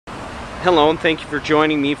Hello, and thank you for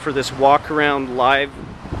joining me for this walk-around live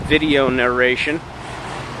video narration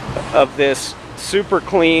of this super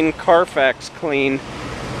clean, Carfax clean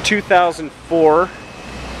 2004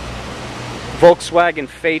 Volkswagen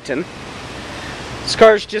Phaeton. This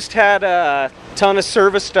car's just had a ton of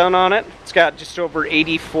service done on it. It's got just over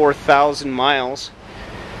 84,000 miles.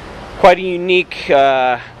 Quite a unique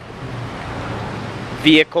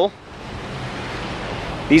vehicle.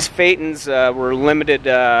 These Phaetons were limited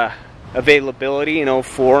availability in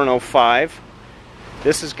 04 and 05.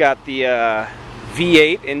 This has got the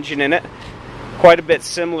V8 engine in it, quite a bit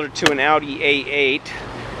similar to an Audi A8,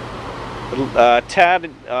 a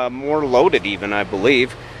tad more loaded even, I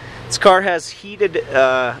believe. This car has heated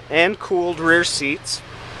and cooled rear seats,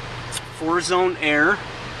 4-zone air,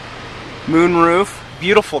 moonroof,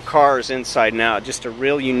 beautiful cars inside and out, just a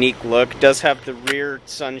real unique look. Does have the rear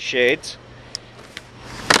sunshades,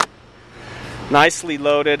 nicely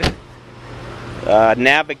loaded.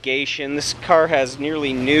 Navigation. This car has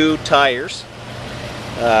nearly new tires,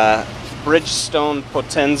 Bridgestone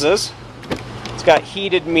Potenzas. It's got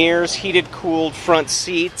heated mirrors, heated cooled front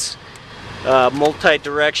seats,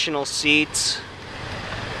 multi-directional seats,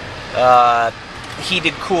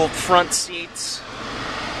 heated cooled front seats.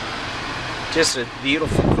 Just a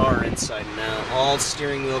beautiful car inside and out. All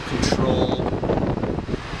steering wheel control.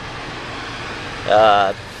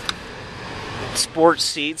 Sport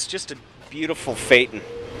seats. Just a beautiful Phaeton.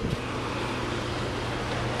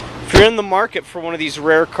 If you're in the market for one of these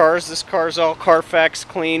rare cars, this car's all Carfax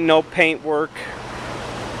clean, no paint work.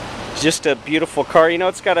 Just a beautiful car. You know,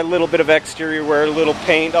 it's got a little bit of exterior wear, a little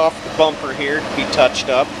paint off the bumper here to be touched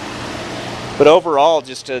up. But overall,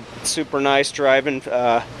 just a super nice driving.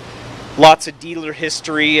 Lots of dealer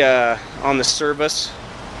history on the service.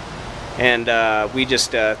 And we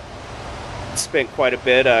just spent quite a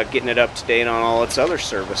bit getting it up to date on all its other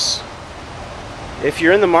service. If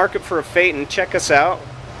you're in the market for a Phaeton, check us out.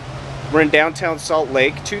 We're in downtown Salt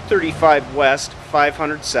Lake, 235 West,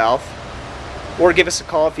 500 South. Or give us a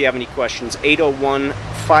call if you have any questions,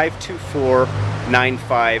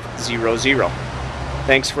 801-524-9500.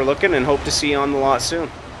 Thanks for looking and hope to see you on the lot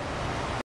soon.